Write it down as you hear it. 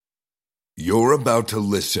You're about to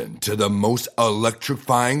listen to the most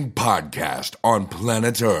electrifying podcast on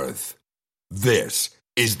planet Earth. This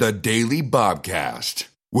is the Daily Bobcast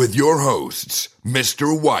with your hosts,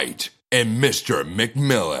 Mr. White and Mr.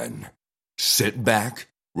 McMillan. Sit back,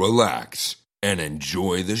 relax, and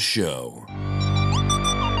enjoy the show.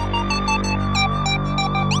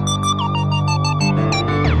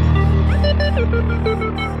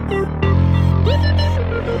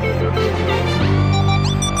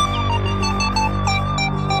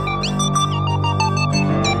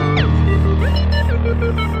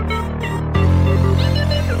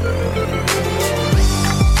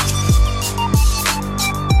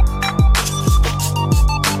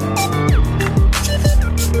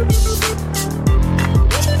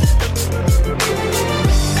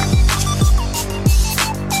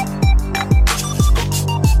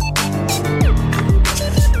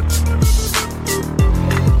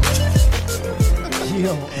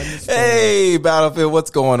 Hey, Battlefield,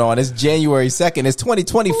 what's going on? It's January 2nd. It's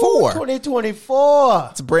 2024. 2024.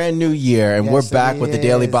 It's a brand new year, and Yes, we're back with the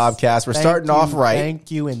Daily Bobcast. We're starting off right.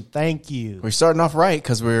 Thank you and thank you. We're starting off right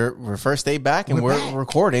because we're first day back and we're back.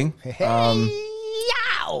 recording.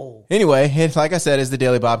 Yow. Anyway, like I said, it's the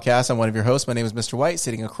Daily Bobcast. I'm one of your hosts. My name is Mr. White.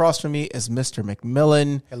 Sitting across from me is Mr.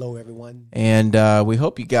 McMillan. Hello, everyone. And we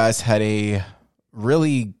hope you guys had a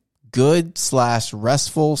really good /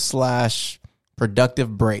 restful /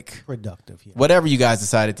 productive break. Productive, yeah. Whatever you guys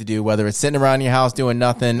decided to do, whether it's sitting around your house doing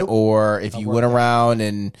nothing or if you went around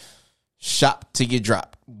and shopped till you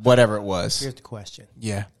drop, whatever it was. Here's the question.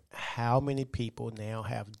 Yeah. How many people now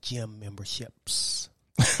have gym memberships?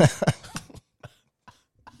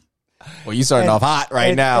 Well, you're starting off hot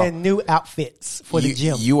right now. And new outfits for the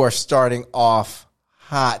gym. You are starting off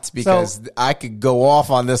hot because I could go off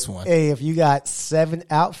on this one. Hey, if you got 7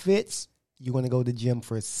 outfits, you're going to go to the gym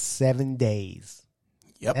for 7 days.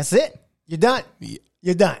 Yep. That's it. You're done.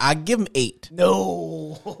 You're done. I give them 8.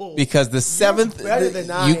 No. Because the 7th, better than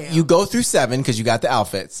I am. you go through 7 because you got the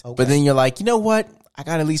outfits. Okay. But then you're like, you know what? I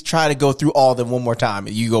got to at least try to go through all of them one more time.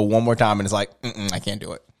 And you go one more time and it's like, I can't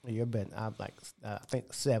do it. You're betting. I'm like, I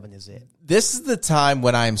think 7 is it. This is the time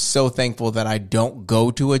when I'm so thankful that I don't go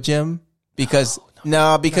to a gym because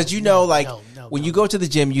when you go to the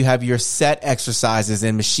gym, you have your set exercises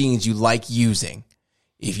and machines you like using.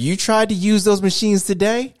 If you tried to use those machines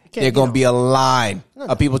today, there's going to be a line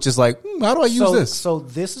of people just like, how do I use this? So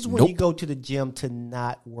this is when you go to the gym to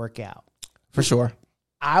not work out. For sure.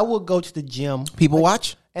 I will go to the gym. People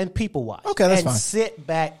watch? And people watch. Okay, that's fine. And sit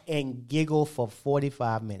back and giggle for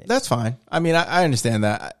 45 minutes. That's fine. I mean, I understand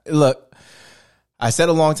that. Look, I said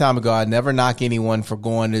a long time ago, I'd never knock anyone for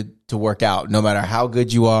going to work out. No matter how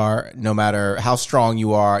good you are, no matter how strong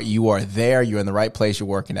you are there, you're in the right place, you're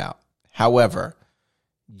working out. However,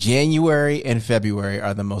 January and February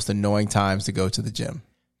are the most annoying times to go to the gym.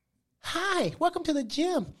 Hi, welcome to the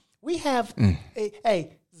gym. We have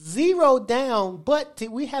a zero down, but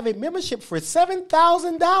we have a membership for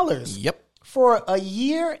 $7,000. Yep. For a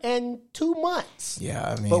year and 2 months.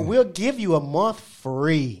 Yeah, I mean. But we'll give you a month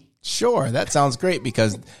free. Sure, that sounds great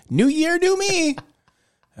because new year, new me.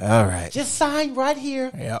 All right. Just sign right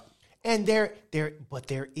here. Yep. And there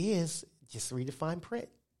is, just read the fine print.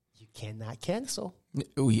 You cannot cancel.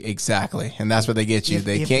 Exactly. And that's what they get you. If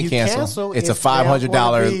they can't you cancel. It's a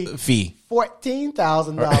 $500 fee.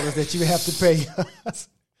 $14,000 that you have to pay us.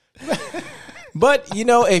 But,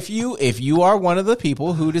 if you are one of the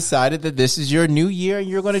people who decided that this is your new year and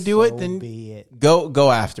you're going to do it, then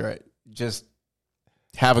go after it. Just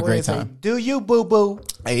have a great time. Do you, boo-boo?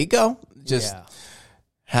 There you go. Just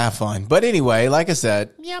have fun. But anyway, like I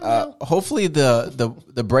said, hopefully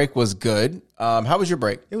the break was good. How was your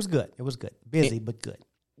break? It was good. It was good. Busy, but good.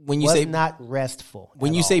 When you say not restful.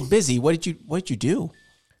 When you say busy, what did you do?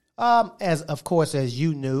 As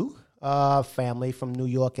you knew, family from New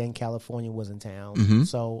York and California was in town. Mm-hmm.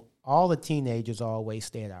 So all the teenagers always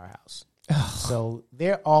stay at our house. So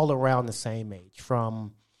they're all around the same age,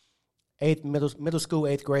 from middle school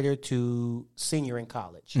 8th grader to senior in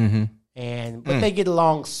college. Mm-hmm. But they get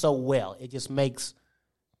along so well. It just makes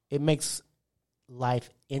life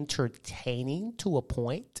entertaining to a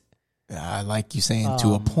point. I like you saying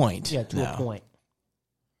to a point. Yeah, to a point.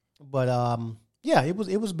 But it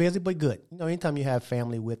was busy but good. Anytime you have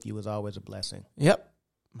family with you is always a blessing. Yep.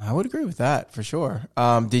 I would agree with that for sure.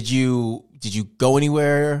 Did you go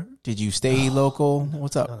anywhere? Did you stay local?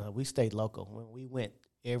 What's up? No, we stayed local. We went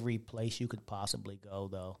every place you could possibly go,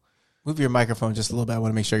 though. Move your microphone just a little bit. I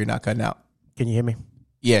want to make sure you're not cutting out. Can you hear me?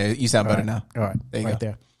 Yeah, you sound better now. All right. There you go.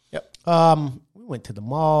 There. Yep. We went to the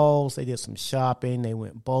malls. They did some shopping. They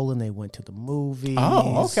went bowling. They went to the movies.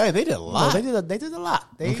 Oh, okay. They did a lot. They did a lot.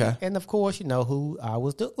 Okay. And of course, who I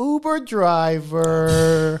was the Uber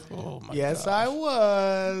driver. Oh my yes, God. I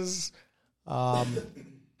was. So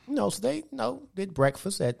they did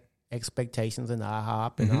breakfast at Expectations and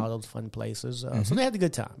IHOP and all those fun places. So they had a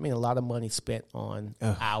good time. I mean, a lot of money spent on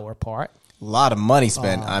our part. A lot of money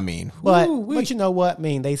spent. But you know what? I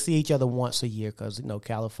mean, they see each other once a year because,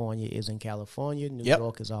 California is in California. New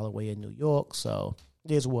York is all the way in New York. So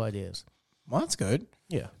it is what it is. Well, that's good.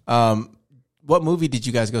 Yeah. What movie did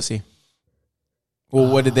you guys go see?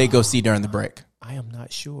 Well, what did they go see during the break? I am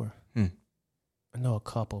not sure. I know a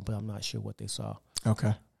couple, but I'm not sure what they saw.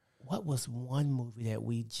 Okay. What was one movie that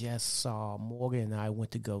we just saw? Morgan and I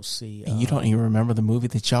went to go see. And you don't even remember the movie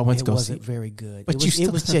that y'all went to go see? It wasn't very good. But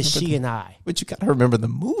it was just she and I. But you got to remember the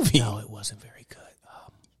movie. No, it wasn't very good.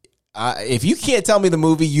 If you can't tell me the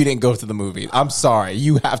movie, you didn't go to the movie. I'm sorry.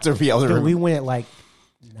 You have to be able to remember. We went at like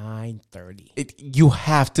 9:30. You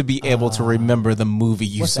have to be able to remember the movie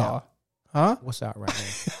you saw. Out? Huh? What's out right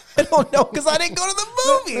now? I don't know because I didn't go to the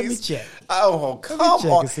movies. Let me check. Oh, come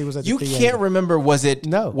on. See what's at the You theater. can't remember. Was it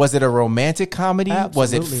a romantic comedy?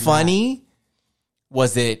 Absolutely was it funny? not.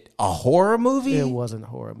 Was it a horror movie? It wasn't a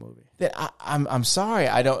horror movie. I'm sorry.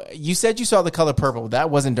 I don't. You said you saw The Color Purple. That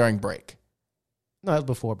wasn't during break. No, it was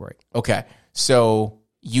before break. Okay. So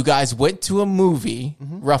you guys went to a movie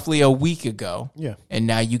roughly a week ago. Yeah. And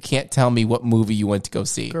now you can't tell me what movie you went to go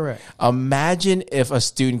see. Correct. Imagine if a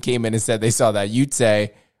student came in and said they saw that. You would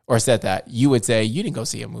say, you didn't go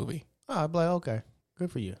see a movie. Oh, I'd be like, okay,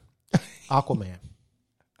 good for you. Aquaman.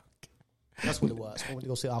 That's what it was. I went to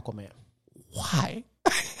go see Aquaman. Why?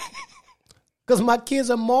 Because my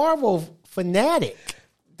kid's a Marvel fanatic.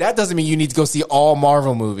 That doesn't mean you need to go see all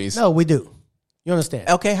Marvel movies. No, we do. You understand?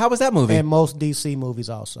 Okay, how was that movie? And most DC movies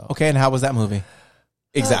also. Okay, and how was that movie?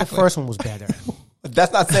 Exactly. The first one was better.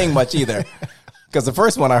 That's not saying much either. Because the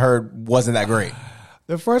first one I heard wasn't that great.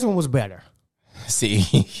 The first one was better.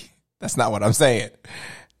 See, that's not what I'm saying.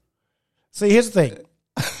 See, here's the thing.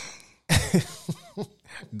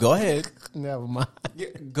 Go ahead. Never mind.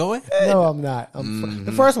 Go ahead. No, I'm not.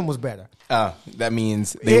 The first one was better. That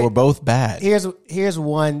means they were both bad. Here's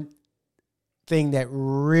one thing that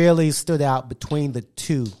really stood out between the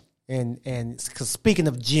two, and because speaking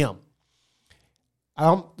of Jim,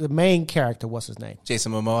 the main character, what's his name?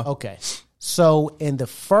 Jason Momoa. Okay, so in the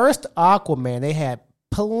first Aquaman, they had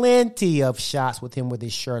plenty of shots with him with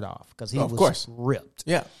his shirt off because he was ripped.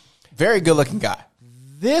 Yeah, very good looking guy.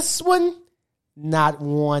 This one, not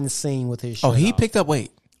one scene with his shirt off. Oh, he picked up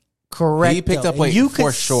weight. Correct. He picked up weight. You for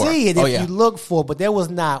could sure. see it if you look for it, but there was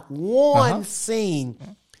not one scene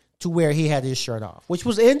to where he had his shirt off, which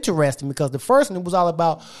was interesting because the first one was all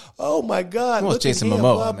about, oh my God, well, look Jason at him,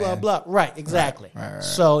 Momoa, blah, blah, blah. Right, exactly. Right.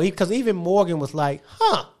 So, because even Morgan was like,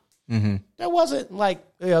 that wasn't like,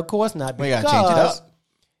 of course not. We Because, got to change it up.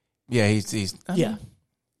 Yeah, he's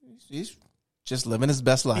just living his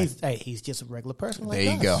best life. He's just a regular person like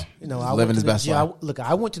there you us. go. I living his best life.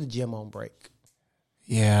 I went to the gym on break.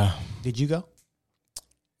 Yeah. Did you go?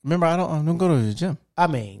 Remember, I don't go to the gym. I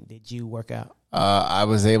mean, did you work out? I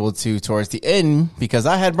was able to towards the end because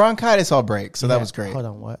I had bronchitis all break, so that was great. Hold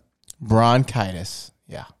on, what? Bronchitis.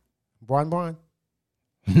 Yeah. Bron?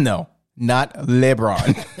 No, not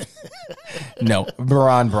LeBron. No,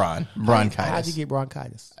 bronchitis. How'd you get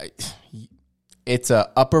bronchitis? It's a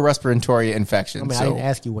upper respiratory infection. I mean, I didn't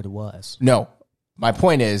ask you what it was. No, my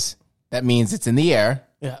point is that means it's in the air.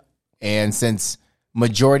 Yeah. And since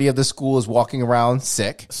majority of the school is walking around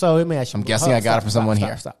sick, so let me ask you. I'm guessing I got it from someone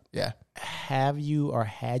here. Stop. Yeah. Have you or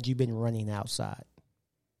had you been running outside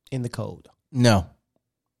in the cold? No,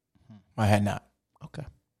 I had not. Okay.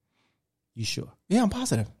 You sure? Yeah, I'm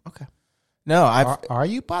positive. Okay. No, Are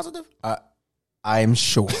you positive? I'm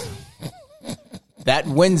sure. That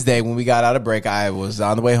Wednesday when we got out of break, I was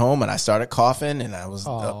on the way home and I started coughing and I was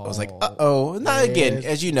like, uh-oh. Not again,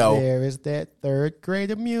 as you know. There is that third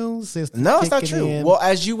grade immune system. No, it's not true. In. Well,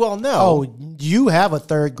 as you well know. Oh, you have a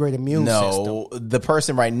third grade immune system. No, the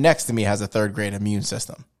person right next to me has a third grade immune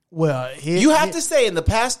system. Well, you have to say in the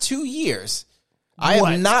past 2 years, I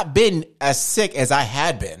have not been as sick as I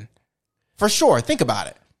had been. For sure. Think about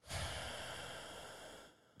it.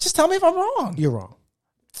 Just tell me if I'm wrong. You're wrong.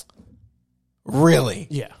 Really?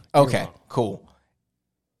 Yeah. Okay, cool.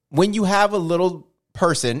 When you have a little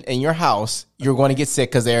person in your house, you're going to get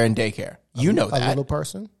sick because they're in daycare. You know that. A little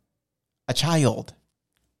person? A child.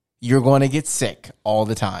 You're going to get sick all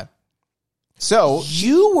the time. So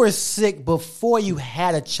you were sick before you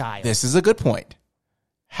had a child. This is a good point.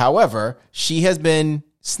 However, she has been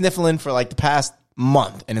sniffling for like the past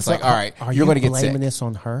month. And it's like, all right, you're going to get sick. Blaming this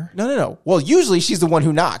on her? No. Well, usually she's the one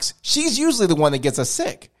who knocks. She's usually the one that gets us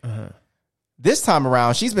sick. This time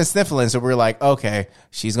around, she's been sniffling, so we're like, okay,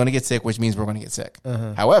 she's going to get sick, which means we're going to get sick.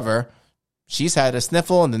 However, she's had a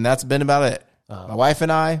sniffle, and then that's been about it. My wife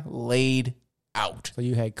and I laid out. So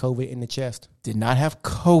you had COVID in the chest? Did not have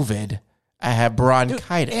COVID. I had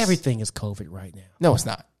bronchitis. Dude, everything is COVID right now. No, it's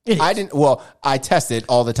not. I didn't. Well, I tested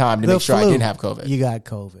all the time to make sure I didn't have COVID. You got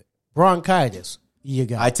COVID. Bronchitis. You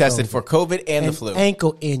got. I tested COVID. for COVID and the flu.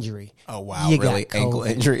 Ankle injury. Oh wow, really? Ankle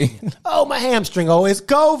injury. Oh, my hamstring. Oh, it's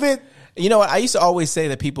COVID. You know what? I used to always say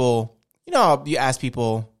that people. You know, you ask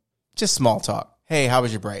people just small talk. Hey, how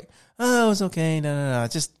was your break? Oh, it was okay. No.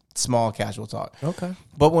 Just small casual talk. Okay.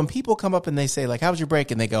 But when people come up and they say like, "How was your break?"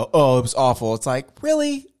 and they go, "Oh, it was awful." It's like,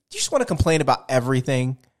 really? You just want to complain about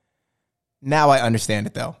everything? Now I understand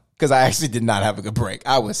it though, because I actually did not have a good break.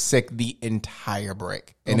 I was sick the entire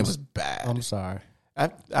break, and it was bad. I'm sorry. I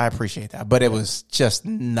appreciate that, but it was just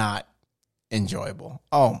not enjoyable.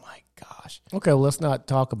 Oh my gosh. Okay, well, let's not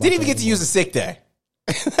talk about. Didn't even get to use a sick day.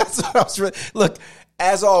 That's what I was really. Look,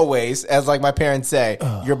 as always, as like my parents say,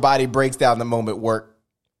 your body breaks down the moment work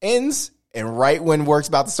ends, and right when work's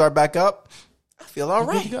about to start back up, I feel all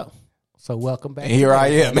right. Good to go. So welcome back. Here I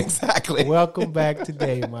am, exactly. Welcome back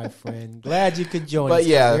today, my friend. Glad you could join us. But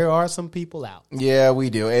yeah, there are some people out. Yeah,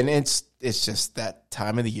 we do, and it's just that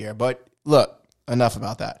time of the year. But look, enough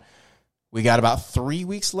about that. We got about 3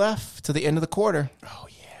 weeks left to the end of the quarter. Oh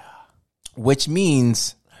yeah, which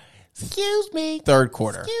means, excuse me, third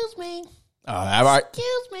quarter. Excuse me.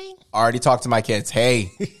 Excuse me. Already talked to my kids.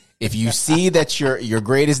 Hey. If you see that your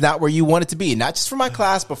grade is not where you want it to be, not just for my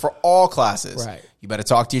class, but for all classes, right, you better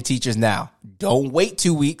talk to your teachers now. Don't wait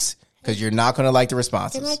 2 weeks because you're not going to like the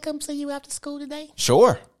responses. Can I come see you after school today?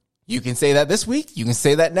 Sure. You can say that this week. You can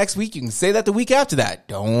say that next week. You can say that the week after that.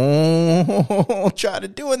 Don't try to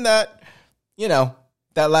doing that,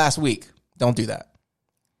 that last week. Don't do that.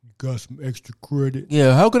 You got some extra credit.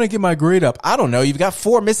 Yeah, how can I get my grade up? I don't know. You've got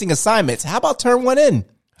 4 missing assignments. How about turn one in?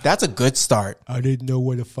 That's a good start. I didn't know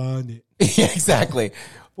where to find it. Yeah, exactly.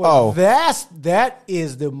 Well, that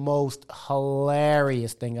is the most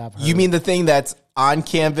hilarious thing I've heard. You mean the thing that's on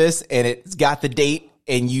Canvas and it's got the date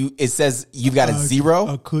and it says you've got a 0?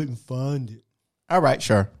 I couldn't find it. All right,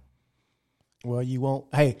 sure. Well, you won't.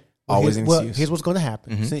 Hey, always an excuse. Here's what's going to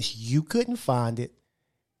happen. Mm-hmm. Since you couldn't find it,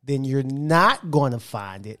 then you're not going to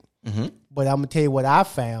find it. Mm-hmm. But I'm going to tell you what I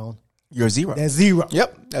found. You're 0. That's 0.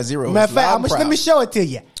 Yep, that's 0. Matter of fact, let me show it to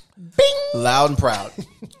you. Bing! Loud and proud.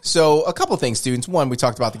 So a couple things, students. One, we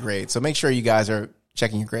talked about the grades. So make sure you guys are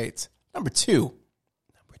checking your grades. Number two.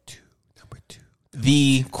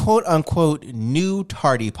 The quote unquote new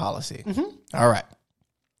tardy policy. Mm-hmm. All right.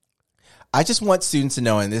 I just want students to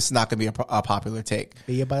know, and this is not going to be a popular take.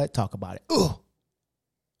 Be about it, talk about it. Ugh.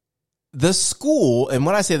 The school, and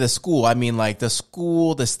when I say the school, I mean like the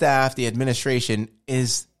school, the staff, the administration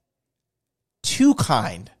is too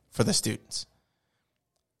kind for the students.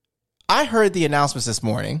 I heard the announcements this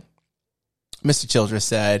morning. Mr. Childress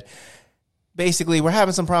said, basically, we're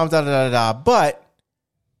having some problems, but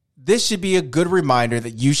this should be a good reminder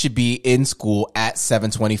that you should be in school at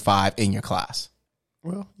 7:25 in your class.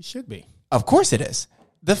 Well, you should be. Of course it is.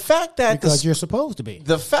 The fact that because you're supposed to be.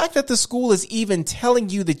 The fact that the school is even telling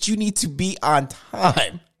you that you need to be on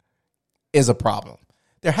time is a problem.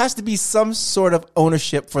 There has to be some sort of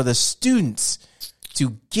ownership for the students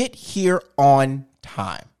to get here on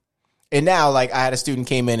time. And now, like, I had a student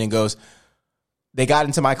came in and goes, they got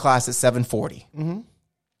into my class at 7:40. Mm-hmm.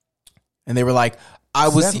 And they were like, I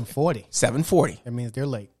was 7:40. 7:40. That means they're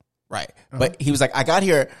late. Right. Uh-huh. But he was like, I got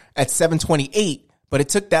here at 7:28, but it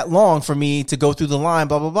took that long for me to go through the line,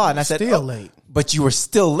 blah, blah, blah. And I said, still late. But you were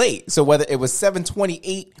still late. So whether it was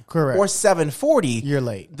 7:28 correct, or 7:40, you're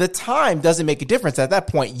late. The time doesn't make a difference. At that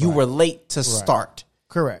point, you were late to start.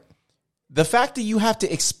 Correct. The fact that you have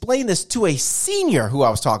to explain this to a senior who I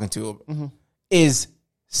was talking to is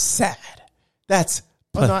sad. That's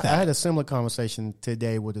pathetic. I had a similar conversation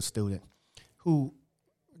today with a student who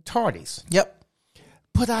tardies. Yep.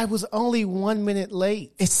 But I was only 1 minute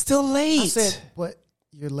late. It's still late. I said, but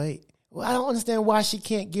you're late. Well, I don't understand why she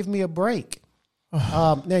can't give me a break.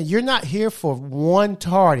 Now, you're not here for one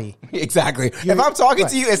tardy. Exactly. If I'm talking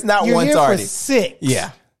to you, it's not you're one here tardy. For 6.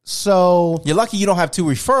 Yeah. So you're lucky you don't have 2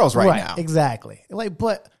 referrals right now. Exactly. Like,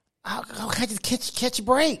 but how can I just catch a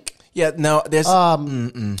break? Yeah, no, there's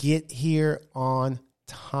get here on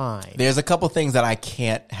time. There's a couple things that I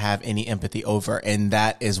can't have any empathy over, and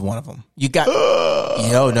that is one of them. You got no.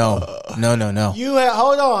 You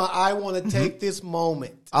hold on. I want to take this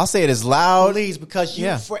moment. I'll say it as loud, please, because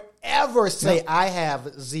ever say I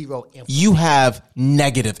have zero empathy. You have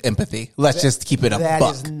negative empathy. Let's just keep it a That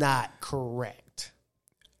buck. is not correct.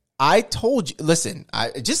 I told you, listen,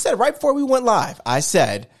 I just said right before we went live, I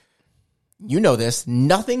said, you know this,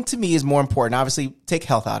 nothing to me is more important. Obviously, take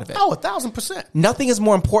health out of it. Oh, 1,000%. Nothing is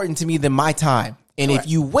more important to me than my time. And if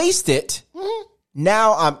you waste it,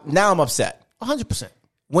 now I'm upset. 100%.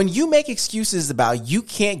 When you make excuses about you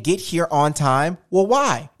can't get here on time, well,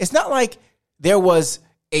 why? It's not like there was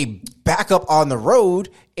a backup on the road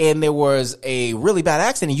and there was a really bad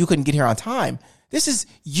accident and you couldn't get here on time. This is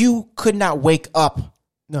you could not wake up.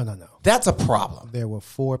 No. That's a problem. There were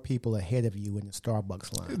 4 people ahead of you in the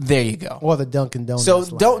Starbucks line. There you go. Or the Dunkin' Donuts So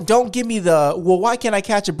line. don't give me the, well, why can't I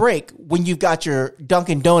catch a break when you've got your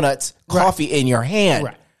Dunkin' Donuts coffee in your hand?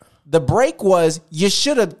 Right. The break was you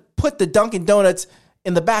should have put the Dunkin' Donuts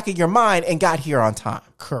in the back of your mind and got here on time.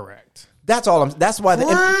 Correct. That's all that's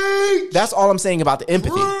all I'm saying about the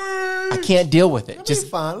empathy. I can't deal with it. Let Just me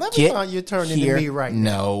find you're turning here. into me right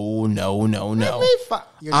now. No. Let me find.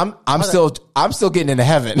 I'm still getting into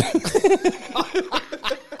heaven.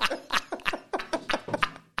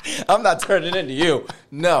 I'm not turning into you.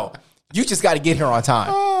 No. You just got to get here on time.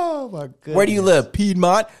 Oh my goodness. Where do you live?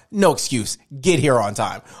 Piedmont? No excuse. Get here on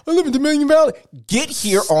time. I live in Dominion Valley. Get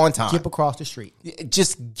here on time. Skip across the street.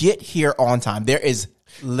 Just get here on time. There is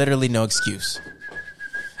literally no excuse.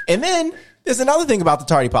 And then there's another thing about the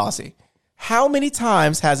tardy policy. How many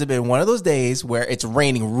times has it been one of those days where it's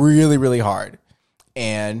raining really, really hard?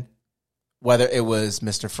 And whether it was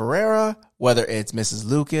Mr. Ferreira, whether it's Mrs.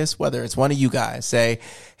 Lucas, whether it's one of you guys say,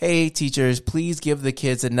 hey, teachers, please give the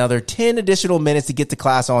kids another 10 additional minutes to get to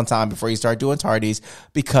class on time before you start doing tardies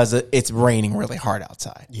because it's raining really hard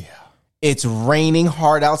outside. Yeah. It's raining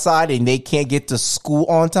hard outside and they can't get to school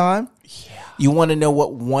on time. Yeah. You want to know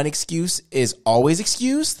what one excuse is always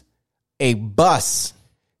excused? A bus.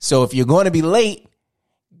 So if you're going to be late,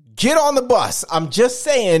 get on the bus. I'm just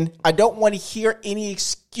saying, I don't want to hear any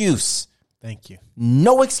excuse. Thank you.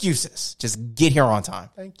 No excuses. Just get here on time.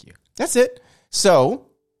 Thank you. That's it. So,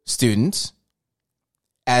 students,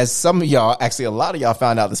 as some of y'all, actually a lot of y'all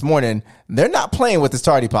found out this morning, they're not playing with this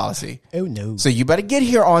tardy policy. Oh, no. So you better get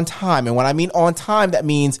here on time. And when I mean on time, that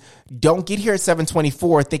means don't get here at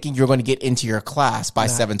 7:24 thinking you're going to get into your class by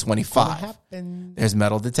 7:25. There's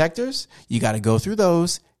metal detectors. You got to go through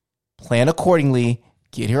those, plan accordingly,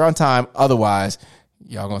 get here on time. Otherwise,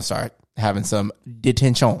 y'all going to start having some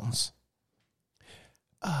detentions.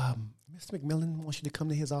 Mr. McMillan wants you to come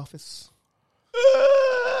to his office.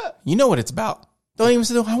 You know what it's about. Don't even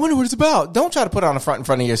say, I wonder what it's about. Don't try to put it on the front in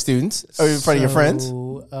front of your students or in front of your friends.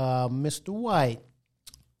 Mr. White,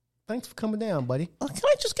 thanks for coming down, buddy. Can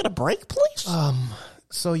I just get a break, please?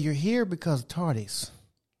 So you're here because of tardies.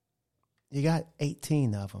 You got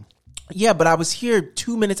 18 of them. Yeah, but I was here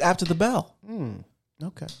 2 minutes after the bell.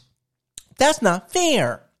 Okay. That's not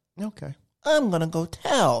fair. Okay. I'm going to go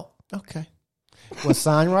tell. Okay. Well,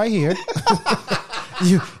 sign right here.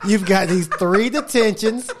 You've got these 3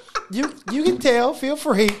 detentions. You can tell. Feel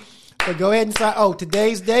free. So go ahead and sign. Oh,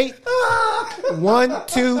 today's date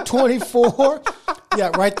 1/2/24.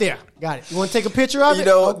 Yeah, right there. Got it. You want to take a picture of it? You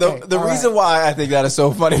know, Okay. the reason why I think that is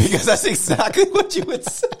so funny because that's exactly what you would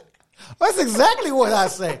say. That's exactly what I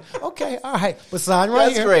say. Okay, all right. But sign right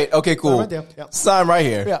That's here. great. Okay, cool. Sign right there. Yep. Sign right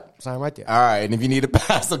here. Yeah, sign right there. All right. And if you need a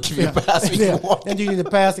pass, I'll give you a pass. If you want. And you need to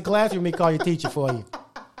pass the class, you may call your teacher for you.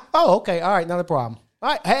 Oh, okay. All right. Not a problem. All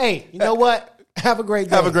right. Hey, you know what? Have a great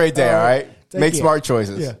day. Have a great day, all right? Make care. smart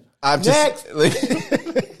choices. Yeah. I'm just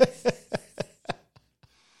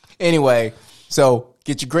Anyway, so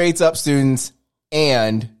get your grades up, students,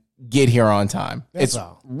 and get here on time. That's it's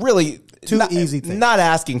all. really easy things. Not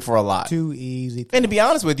asking for a lot. Too easy. And to be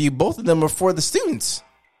honest with you, both of them are for the students.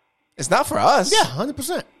 It's not for us. Yeah,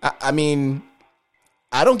 100%. I mean,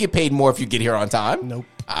 I don't get paid more if you get here on time. Nope.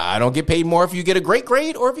 I don't get paid more if you get a great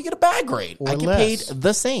grade or if you get a bad grade. Or I get less. paid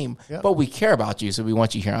the same. Yep. But we care about you, so we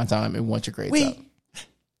want you here on time and we want your grades up. We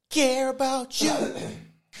care about you,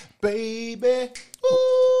 baby.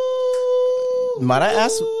 Ooh, Might I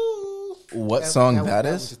ask what song that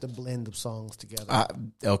was is? just a blend of songs together.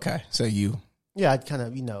 Okay, so you... Yeah, I kind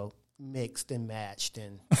of, mixed and matched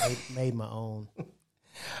and made my own.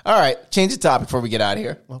 All right, change the topic before we get out of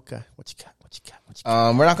here. Okay, what you got?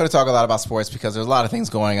 We're not going to talk a lot about sports because there's a lot of things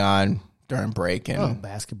going on during break. And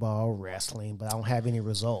basketball, wrestling, but I don't have any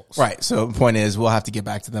results. Right, so the point is we'll have to get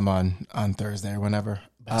back to them on Thursday or whenever.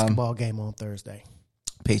 Basketball game on Thursday.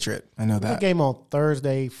 Patriot, I know that. Game on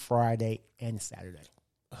Thursday, Friday, and Saturday.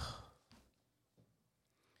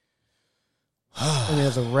 And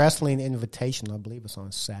there's a wrestling invitation. I believe it's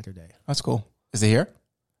on Saturday. That's cool. Is it here?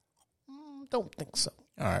 Don't think so.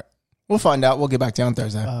 All right. We'll find out. We'll get back to you on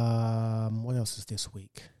Thursday. What else is this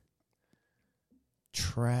week?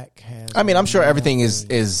 Track has. I mean, I'm sure everything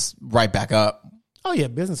is right back up. Oh yeah,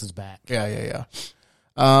 business is back. Yeah.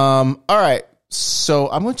 All right. So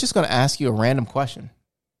I'm just going to ask you a random question.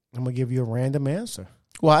 I'm gonna give you a random answer.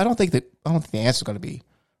 Well, I don't think the answer is going to be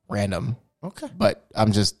random. Okay. But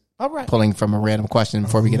I'm just All right. pulling from a random question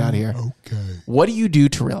before we get out of here. Okay. What do you do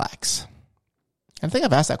to relax? I think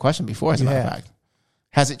I've asked that question before, as a matter of have. fact.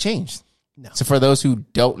 Has it changed? No. So for those who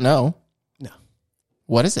don't know, No.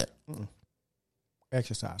 what is it?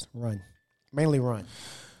 Exercise. Run. Mainly run.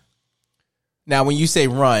 Now, when you say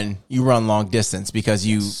run, you run long distance because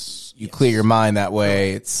you clear your mind that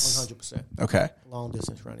way. It's 100%. okay. Long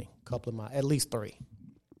distance running. Couple of miles. At least 3.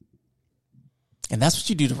 And that's what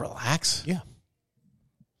you do to relax? Yeah.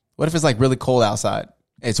 What if it's like really cold outside?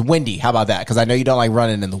 It's windy. How about that? Because I know you don't like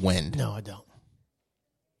running in the wind. No, I don't.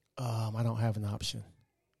 I don't have an option.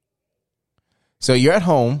 So you're at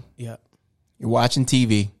home. Yep. You're watching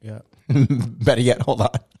TV. Yep. Better yet, hold on.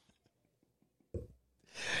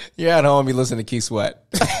 You're at home. You listen to Keith Sweat.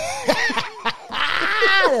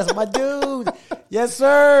 That's my dude. Yes,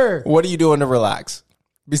 sir. What are you doing to relax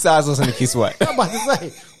besides listening to Keith Sweat? I'm about to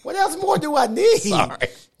say, what else more do I need? Sorry.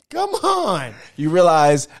 Come on. You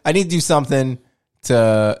realize I need to do something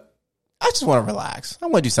to. I just want to relax. I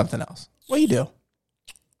want to do something else. What do you do?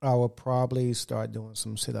 I will probably start doing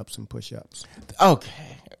some sit-ups and push-ups.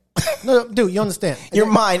 Okay. No, dude, you understand? Your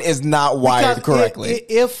mind is not wired Because correctly.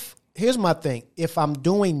 If here's my thing, if I'm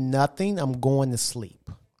doing nothing, I'm going to sleep.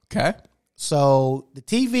 Okay. So the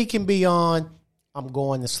TV can be on, I'm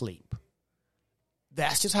going to sleep.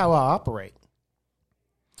 That's just how I operate.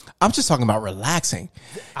 I'm just talking about relaxing.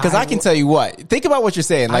 Because I can tell you what. Think about what you're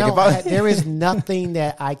saying. Like There is nothing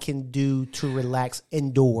that I can do to relax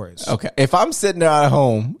indoors. Okay. If I'm sitting there at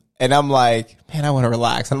home and I'm like, man, I want to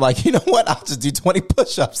relax. I'm like, you know what? I'll just do 20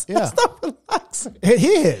 push-ups. Yeah. That's not relaxing. It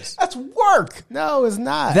is. That's work. No, it's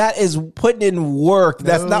not. That is putting in work.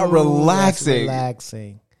 That's not No, relaxing. That's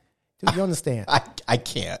relaxing. Dude, you understand? I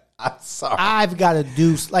can't. I'm sorry. I've got to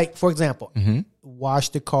do, like, for example, Mm-hmm. wash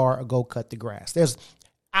the car or go cut the grass.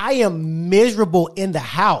 I am miserable in the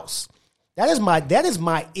house. That is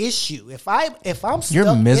my issue. If I'm stuck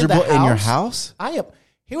You're miserable in, in your house? I am.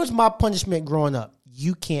 Here was my punishment growing up.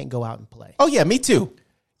 You can't go out and play. Oh, yeah, me too.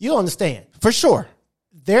 You don't understand. For sure.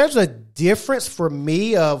 There's a difference for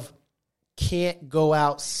me of can't go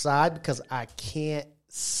outside because I can't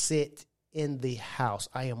sit in the house.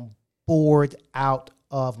 I am bored out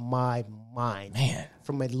of my mind. Man.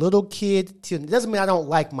 From a little kid to, it doesn't mean I don't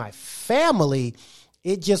like my family.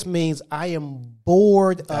 It just means I am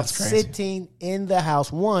bored of sitting in the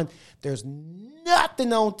house. One, there's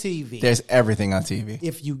nothing on TV. There's everything on TV.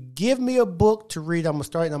 If you give me a book to read, I'm going to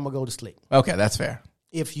start and I'm going to go to sleep. Okay, that's fair.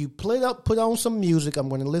 If you put on some music, I'm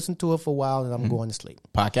going to listen to it for a while and I'm going to sleep.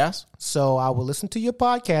 Podcast? So I will listen to your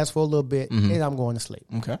podcast for a little bit and I'm going to sleep.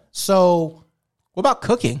 Okay. So What about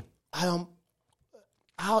cooking? I'll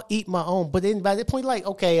eat my own. But then by that point, like,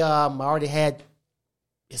 okay, I already had,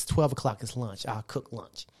 it's 12 o'clock, it's lunch. I'll cook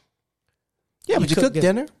lunch. Yeah, but you cook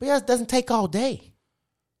dinner? But yeah, it doesn't take all day.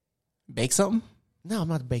 Bake something? No, I'm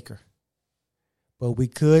not a baker. But we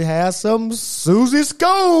could have some Susie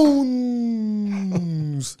scones.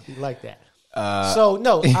 You like that? So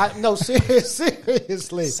no,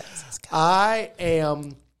 seriously, I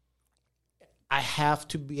have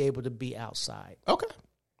to be able to be outside. Okay.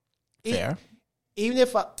 Fair. Even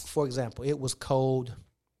if, for example, it was cold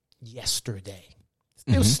yesterday.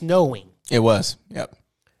 It was snowing. It was. Yep.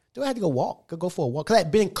 Do I have to go for a walk? Because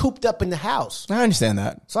I'd been cooped up in the house. I understand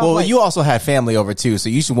that. So well, like, you also had family over too, so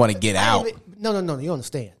you should want to get out. No, you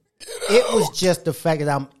understand. It was just the fact that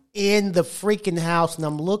I'm in the freaking house and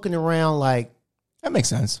I'm looking around like, That makes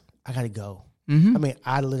sense. I got to go. I mean,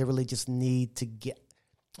 I literally just need to get.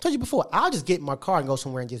 I told you before, I'll just get in my car and go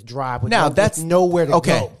somewhere and just drive. With That's nowhere to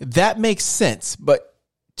go. That makes sense. But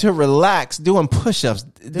to relax, doing push-ups,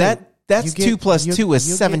 that's 2 plus 2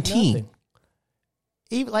 is 17.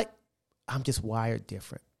 Even like, I'm just wired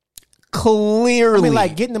different. Clearly. I mean,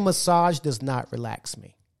 like getting a massage does not relax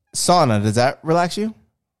me. Sauna, does that relax you?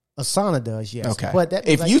 A sauna does, yes. Okay. But that,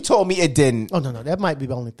 if you told me it didn't. Oh, no, that might be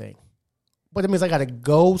the only thing. But it means I got to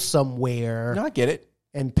go somewhere No, I get it.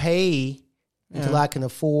 and pay until I can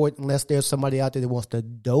afford, unless there's somebody out there that wants to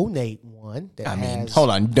donate one. Hold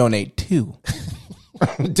on, donate 2.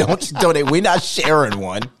 Don't donate. We're not sharing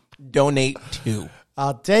one. Donate 2.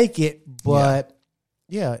 I'll take it, but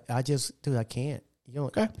yeah, I can't.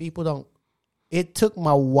 People don't. It took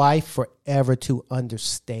my wife forever to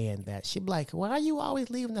understand that. She'd be like, "Why are you always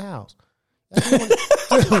leaving the house?"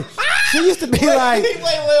 She used to be like,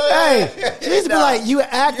 hey, she used to be like, you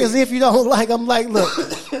act as if you don't like. I'm like, look,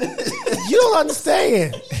 you don't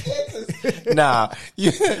understand. Nah,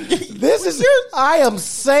 This is, I am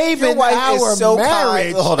saving your wife our is so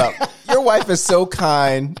marriage. kind. Hold up. Your wife is so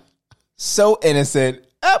kind, so innocent.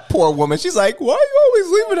 That poor woman. She's like, why are you always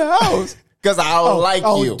leaving the house? Because I don't like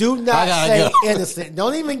you. Do not say innocent.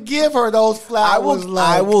 Don't even give her those flowers.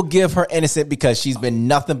 I will give her innocent because she's been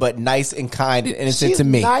nothing but nice and kind and innocent to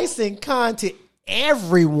me. Nice and kind to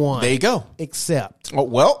everyone. There you go. Except. Oh,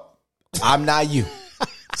 well, I'm not you.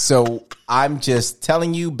 So I'm just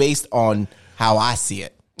telling you based on how I see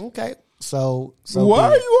it. Okay. So why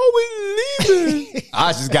are you always leaving?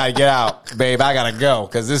 I just got to get out, babe. I got to go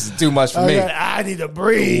because this is too much for me. I need to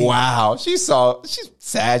breathe. Wow. She's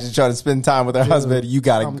sad. She's trying to spend time with her husband. You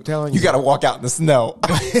got to walk out in the snow.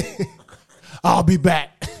 I'll be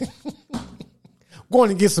back. Going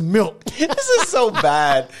to get some milk. This is so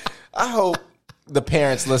bad. I hope the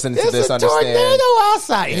parents listening to this understand. There's a tornado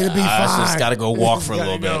outside. It'll be fine. I just got to go walk for a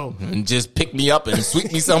little bit and just pick me up and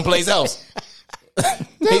sweep me someplace else.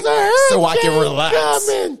 So I can relax.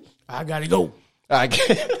 Coming. I got to go. I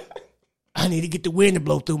need to get the wind to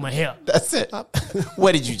blow through my hair. That's it.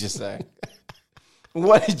 What did you just say?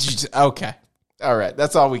 What did you just... Okay. All right.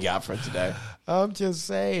 That's all we got for today. I'm just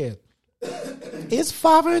saying. It's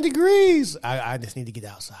 500 degrees. I just need to get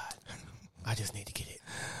outside. I just need to get it.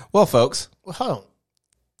 Well, folks. Well,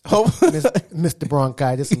 hold on. Mr.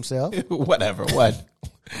 Bronchitis himself. Whatever. What?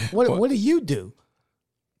 What do you do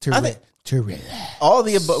to relax? All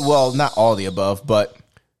the above. Well, not all the above, but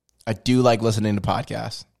I do like listening to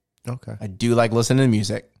podcasts. Okay. I do like listening to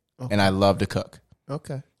music, and I love to cook.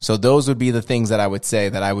 Okay. So those would be the things that I would say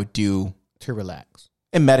that I would do to relax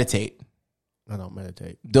and meditate. I don't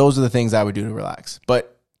meditate. Those are the things I would do to relax.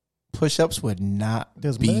 But push-ups would not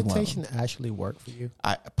Does be meditation actually work for you?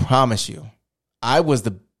 I promise you. I was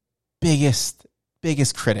the biggest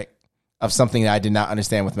critic of something that I did not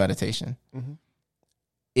understand with meditation. Mm-hmm.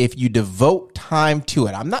 If you devote time to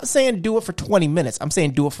it, I'm not saying do it for 20 minutes. I'm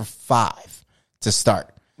saying do it for 5 to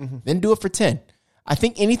start. Mm-hmm. Then do it for 10. I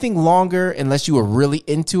think anything longer, unless you are really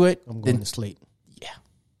into it, I'm going to sleep. Yeah.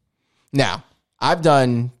 Now, I've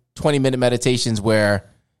done 20-minute meditations where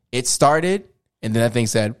it started and then that thing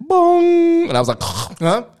said, boom. And I was like,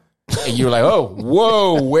 huh? And you were like, oh,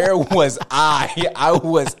 whoa, where was I? I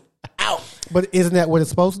was out. But isn't that what it's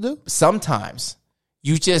supposed to do? Sometimes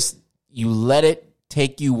you let it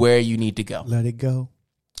take you where you need to go. Let it go.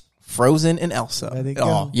 Frozen and Elsa. Let it go.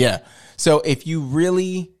 Oh, yeah. So if you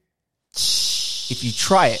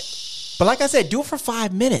try it, but like I said, do it for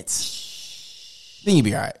 5 minutes, then you'll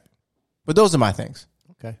be all right. But those are my things.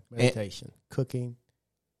 Okay. Meditation, cooking,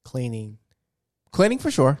 cleaning. Cleaning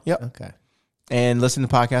for sure. Yep. Okay. And listen to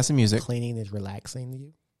podcasts and music. Cleaning is relaxing to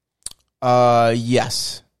you?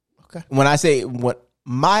 Yes. Okay. When I say what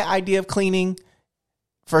my idea of cleaning,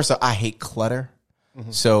 first off, I hate clutter.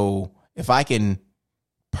 Mm-hmm. So if I can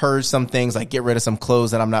purge some things, like get rid of some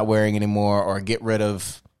clothes that I'm not wearing anymore, or get rid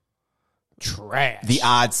of trash, the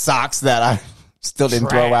odd socks that I still didn't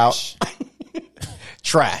throw out.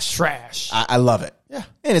 Trash. I love it. Yeah.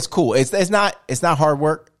 And it's cool. It's not hard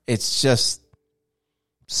work. It's just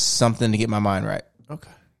something to get my mind right. Okay.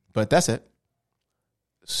 But that's it.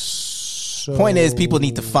 So, point is, people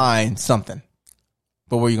need to find something.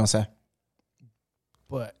 But what were you going to say?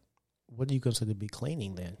 But what do you consider to be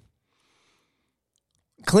cleaning then?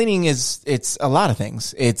 Cleaning it's a lot of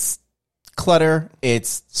things. It's clutter.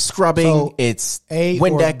 It's scrubbing. So it's A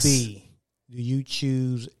Windex. Or B? Do you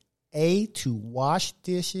choose A, to wash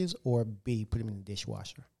dishes, or B, put them in the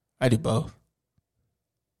dishwasher? I do both.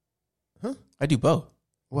 Huh? I do both.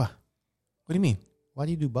 What? What do you mean? Why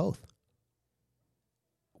do you do both?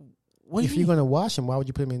 If you're going to wash them, why would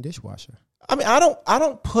you put them in the dishwasher? I mean, I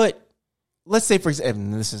don't put. Let's say, for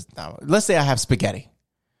example, let's say I have spaghetti.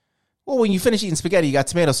 Well, when you finish eating spaghetti, you got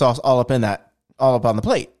tomato sauce all up on the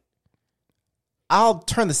plate. I'll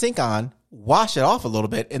turn the sink on, wash it off a little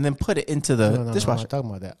bit, and then put it into the dishwasher. I'm not talking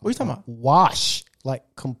about that. What are you talking about? Wash. Like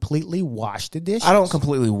completely wash the dishes? I don't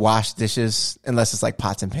completely wash dishes unless it's like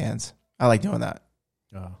pots and pans. I like doing that.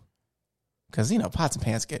 Oh. Because, pots and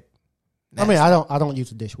pans get nasty. I mean, I don't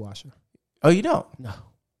use a dishwasher. Oh, you don't? No.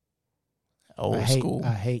 Old school.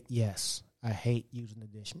 I hate using the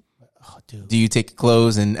dish. Oh, dude. Do you take your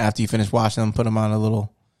clothes and after you finish washing them, put them on a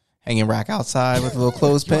little hanging rack outside with a little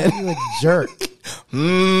clothespin? You a jerk.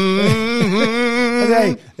 Mm-hmm.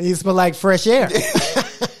 Okay, you smell like fresh air.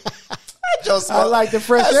 I like the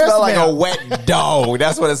fresh air smell. Like a wet dog.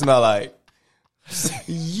 That's what it smells like.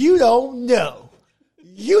 You don't know.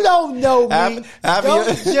 You don't know me.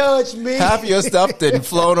 Don't judge me. Half your stuff then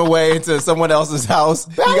flown away into someone else's house.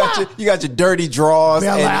 You got your dirty drawers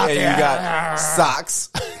and you got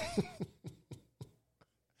socks.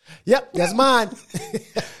 Yep, that's mine.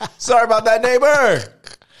 Sorry about that, neighbor.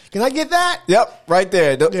 Can I get that? Yep, right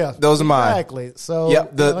there. Those are mine. Exactly. So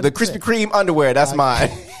yep, the Krispy Kreme underwear. That's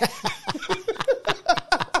mine.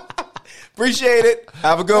 Appreciate it.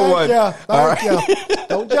 Have a good one. Thank you.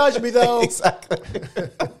 Don't judge me though. Exactly.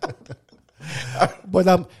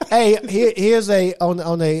 But hey, here's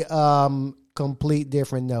on a complete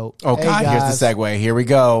different note. Oh hey, God, guys, here's the segue. Here we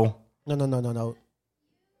go. No.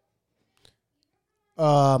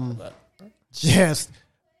 Just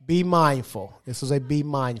be mindful. This is a be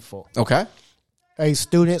mindful. Okay. Hey,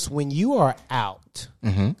 students, when you are out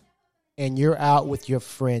and you're out with your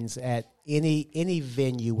friends at any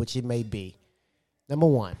venue, which it may be, number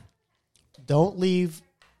one, don't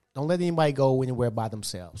let anybody go anywhere by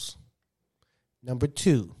themselves. Number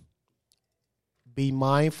two, be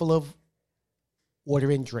mindful of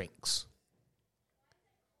ordering drinks.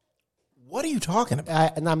 What are you talking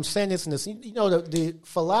about? And I'm saying this in this, the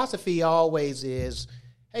philosophy always is,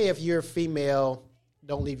 hey, if you're female,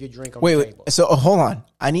 don't leave your drink on the table. So hold on.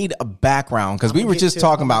 I need a background because we were just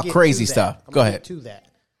talking about crazy stuff. Go ahead. To that.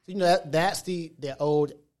 So, that's the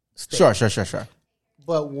old statement. Sure.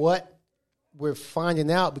 But what we're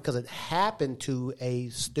finding out, because it happened to a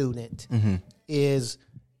student, is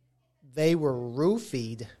they were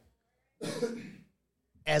roofied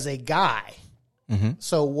as a guy.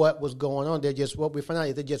 So what was going on? What we found out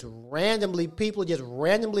is people just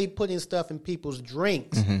randomly putting stuff in people's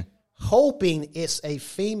drinks, hoping it's a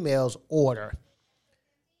female's order.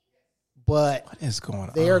 But what is going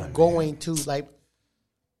on? They're going to,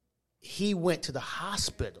 he went to the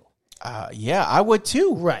hospital. Yeah, I would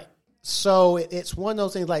too. Right. So it's one of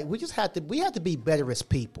those things, we have to be better as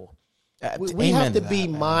people. We have to be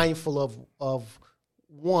mindful of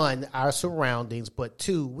one, our surroundings, but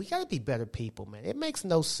two, we got to be better people, man. It makes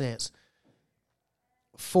no sense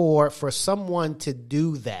for someone to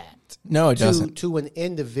do that. No, it doesn't. To an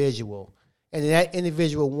individual, and that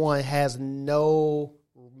individual, one, has no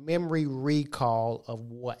memory recall of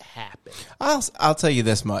what happened. I'll tell you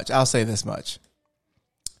this much. I'll say this much.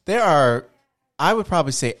 I would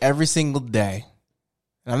probably say every single day,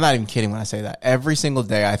 and I'm not even kidding when I say that, every single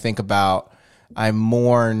day I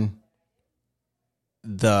mourn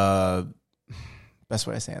the best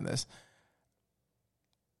way of saying this.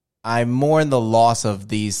 I mourn the loss of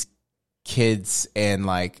these kids and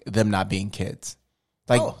them not being kids.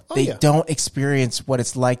 They don't experience what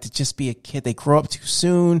it's like to just be a kid. They grow up too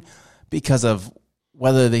soon because of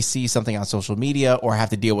whether they see something on social media or have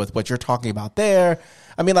to deal with what you're talking about there.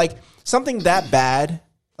 I mean, something that bad,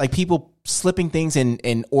 people slipping things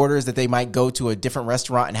in orders that they might go to a different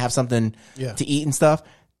restaurant and have something to eat and stuff.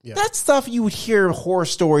 Yeah. That stuff you would hear horror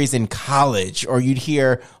stories in college, or you'd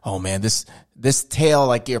hear, oh man, this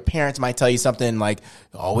tale, your parents might tell you something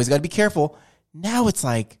always got to be careful. Now it's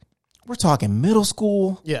we're talking middle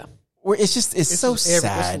school. Yeah. Where it's so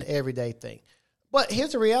sad. It's an everyday thing. But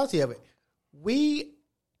here's the reality of it. We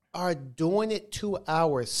are doing it to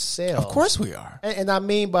ourselves. Of course we are. And I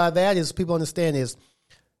mean by that is, people understand, is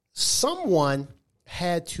someone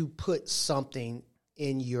had to put something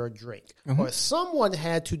in your drink, or someone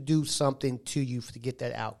had to do something to you to get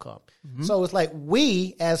that outcome. So it's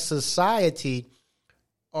we as society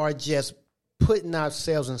are just putting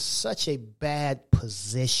ourselves in such a bad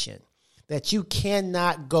position that you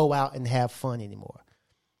cannot go out and have fun anymore.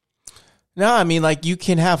 No, I mean, you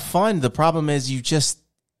can have fun. The problem is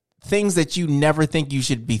things that you never think you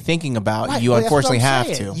should be thinking about, right. You unfortunately have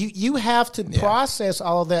to. You have to process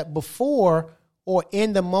all of that before or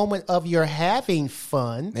in the moment of your having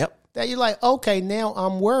fun. Yep. That you're okay, now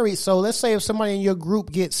I'm worried. So let's say if somebody in your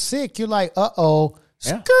group gets sick, you're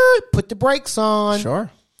skirt, put the brakes on. Sure.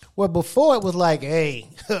 Well, before it was hey,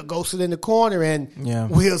 go sit in the corner and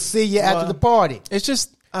we'll see you after the party. It's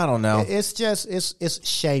just, I don't know. It's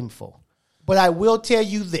shameful. But I will tell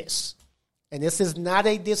you this, and this is not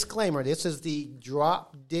a disclaimer. This is the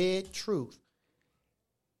drop dead truth.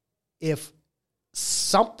 If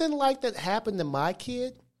something like that happened to my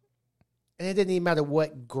kid, and it didn't even matter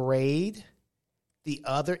what grade the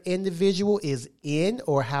other individual is in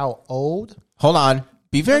or how old. Hold on.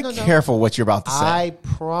 Be very careful what you're about to say. I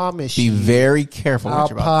promise you. Be very careful what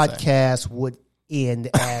you're about to say. Our podcast would end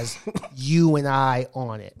as you and I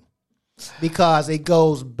on it. Because it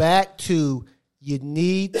goes back to, you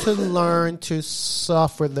need to learn to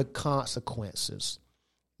suffer the consequences.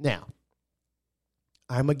 Now,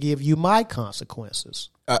 I'm going to give you my consequences.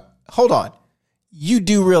 Hold on. You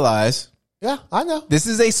do realize Yeah, I know. This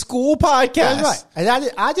is a school podcast. That's right. And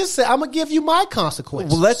I just said I'm gonna give you my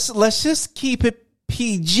consequences. Well, let's just keep it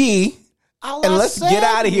PG. All And I let's said get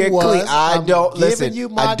out of here was, clean. I I'm don't giving listen. you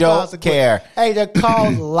my I don't consequences. care. Hey, they're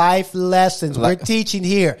called life lessons. We're teaching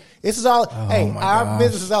here. This is all. Hey, our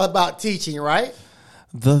business is all about teaching, right?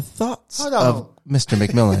 The thoughts Hold on. of Mr.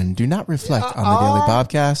 McMillan do not reflect on the Daily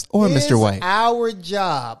Bobcast or Mr. White. Our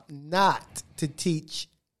job not to teach.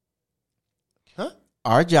 Huh?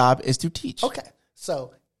 Our job is to teach. Okay,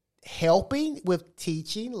 so helping with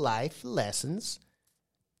teaching life lessons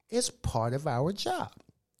is part of our job.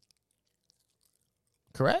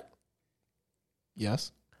 Correct?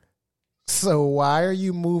 Yes. So why are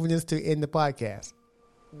you moving this to end the podcast?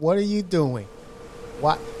 What are you doing?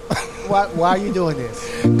 Why are you doing this?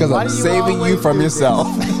 Because I'm saving you from yourself.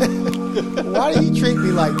 Why do you treat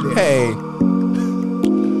me like this? Hey,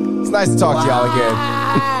 it's nice to talk to y'all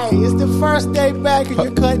again. It's the first day back and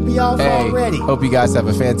you're cutting me off already. Hope you guys have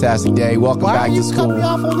a fantastic day. Welcome back to school. Why are you cutting me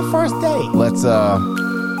off on the first day?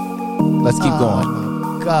 Let's keep going.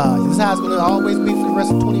 God, this is how it's going to always be for the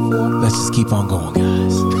rest of 24? Let's just keep on going,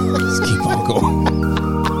 guys. Let's keep on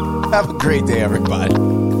going. Have a great day, everybody.